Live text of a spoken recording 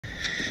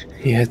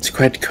Yeah, it's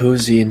quite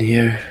cozy in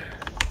here.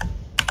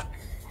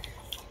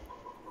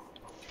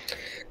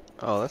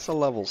 Oh, that's a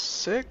level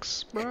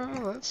 6,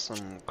 bro? That's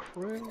some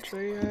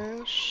cringy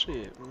ass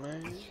shit,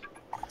 man.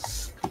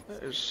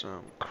 That is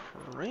some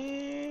cringy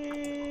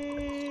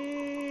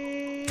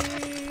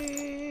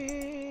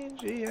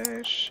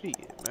ass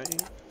shit, man.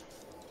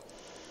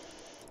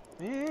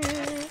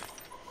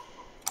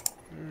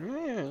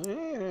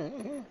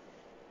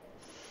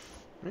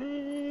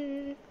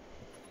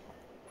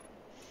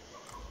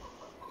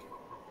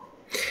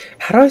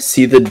 How do I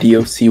see the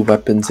DOC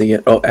weapons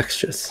again? Oh,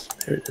 extras.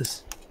 There it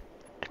is.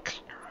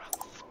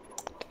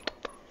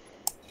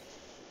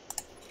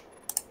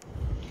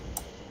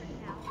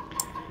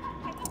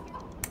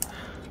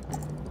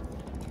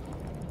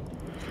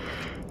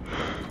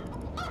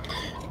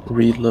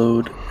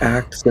 Reload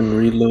axe and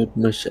reload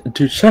machine.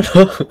 Dude, shut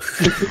up.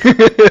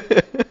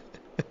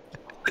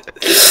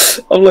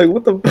 I'm like,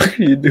 what the fuck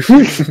are you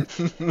doing?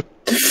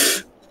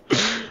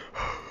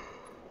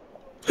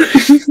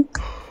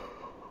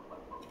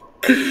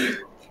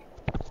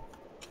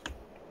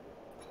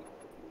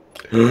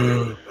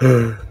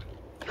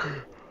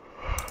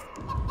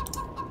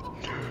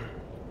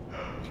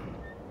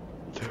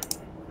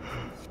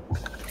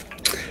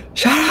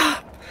 Shut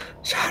up!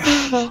 Shut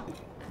up!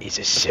 He's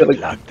a shit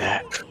like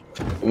that.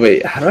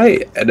 Wait, how do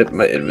I edit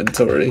my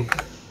inventory?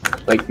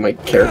 Like my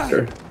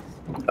character?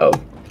 Oh,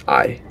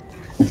 I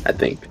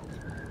think.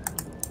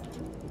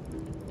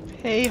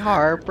 Hey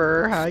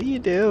Harper, how you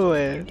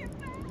doing?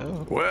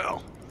 Oh.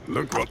 Well,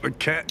 look what the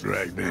cat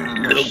dragged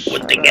in. Look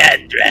what the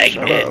cat dragged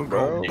in.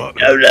 Bro. No,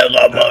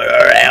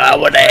 I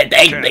want to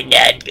take the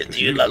cat because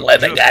you look like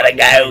the kind of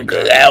guy who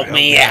could help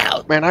me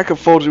out. Man, I could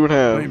fold you in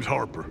half. Name's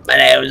Harper. My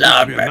name's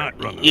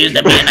Harper. Used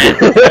to be a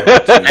night.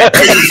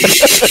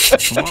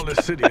 While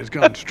this city has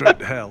gone straight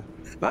to hell,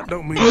 that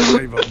don't mean I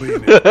gave up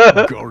being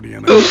a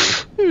guardian angel.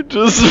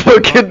 Just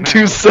fucking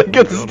 2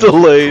 seconds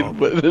delayed,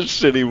 but in a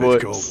shitty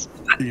voice.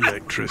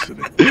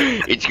 Electricity.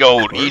 It's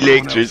called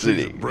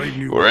electricity.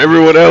 Where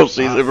everyone else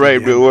sees a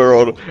brave new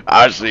world,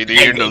 I see the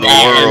end of the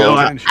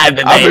world. I've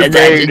been paying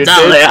attention.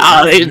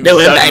 All he's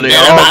doing back there.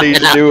 All he's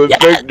doing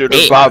Victor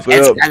to pop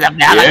it up.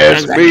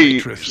 Yes, me.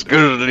 It's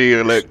because of the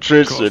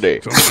electricity.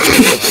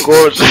 Of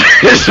course,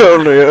 it's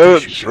only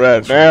us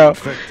right now.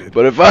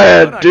 But if I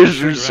had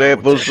tissue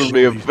samples from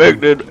the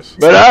affected,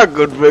 but I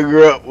could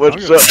figure out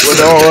what's up with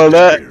all of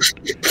that.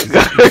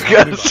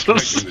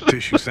 The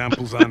tissue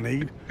samples I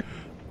need.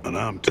 And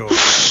I'm talking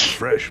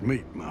fresh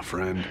meat, my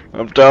friend.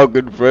 I'm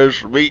talking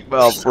fresh meat,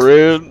 my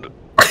friend.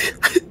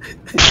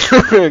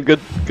 good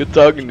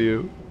talking to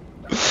you.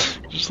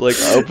 Just like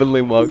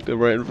openly mocked him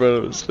right in front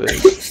of his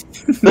face.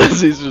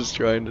 As he's just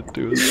trying to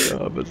do his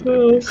job as an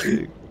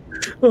NPC.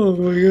 Oh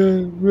my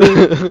god,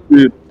 man.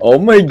 Dude, all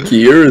my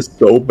gear is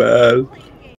so bad.